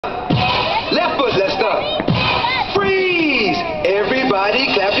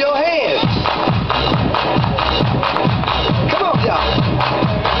Everybody clap your hands. Come on, y'all.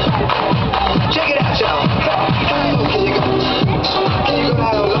 Check it out, y'all. How low can you go? Can you go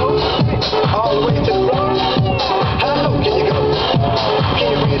down low? All the way to the floor? How low can you go? Can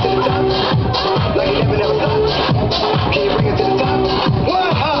you bring it to the top? Like you never thought? Can you bring it to the top?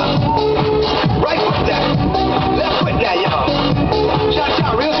 One hop. Right foot down. Left foot down, y'all.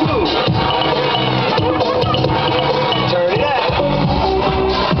 Cha-cha, real smooth. Turn it out.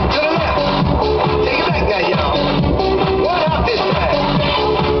 To the left. Take it back now, y'all. One hop this time.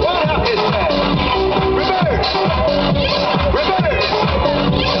 One hop this time. Reverse. Reverse.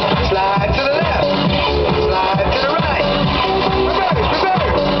 Slide to the left. Slide to the right. Reverse,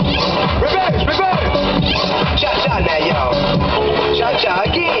 reverse. Reverse, reverse. Cha-cha now, y'all. Cha-cha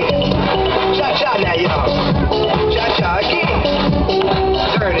again. Cha-cha now, y'all. Cha-cha again.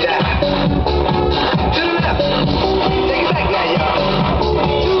 Turn it out. To the left. Take it back now, y'all.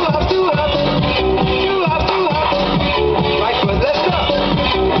 Two hops, two hops. Two hops, two hops. Right foot, left up.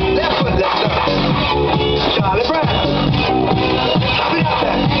 Left foot, left up. Charlie Brown. Hop it out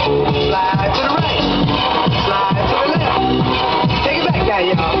there. Slide to the right. Slide to the left. Take it back now,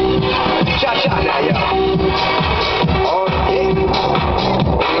 y'all. Cha-cha now, y'all. Oh, yeah.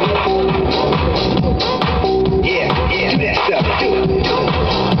 Yeah, do that stuff. Do it, do it.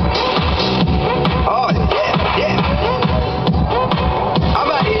 Oh, yeah, yeah. I'm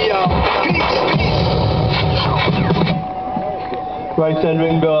out here, y'all. Peace, peace. Right then,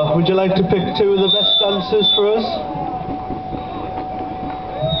 Ringo, would you like to pick two of the best dancers for us?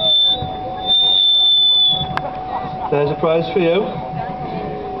 There's a prize for you.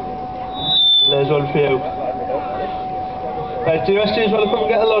 There's one for you. Right, do you rest of you want to come and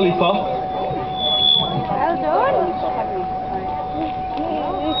get a lollipop? Well done.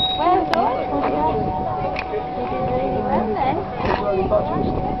 Well done. You did really well then.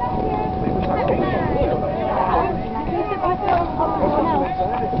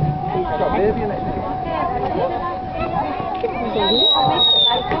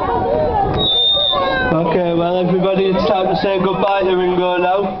 Okay, well everybody, it's time to say goodbye to Ringo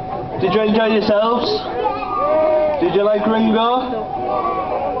now. Did you enjoy yourselves? Did you like Ringo?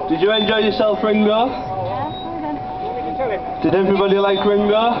 Did you enjoy yourself, Ringo? Did everybody like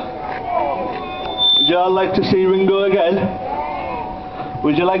Ringo? Would you all like to see Ringo again?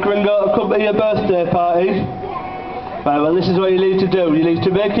 Would you like Ringo to come to your birthday party? Right, well this is what you need to do. You need to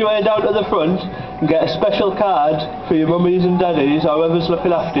make your way down to the front and get a special card for your mummies and daddies, or whoever's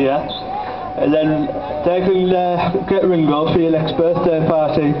looking after you. And then they can get Ringo for your next birthday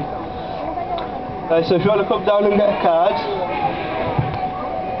party. Right, so if you want to come down and get a card,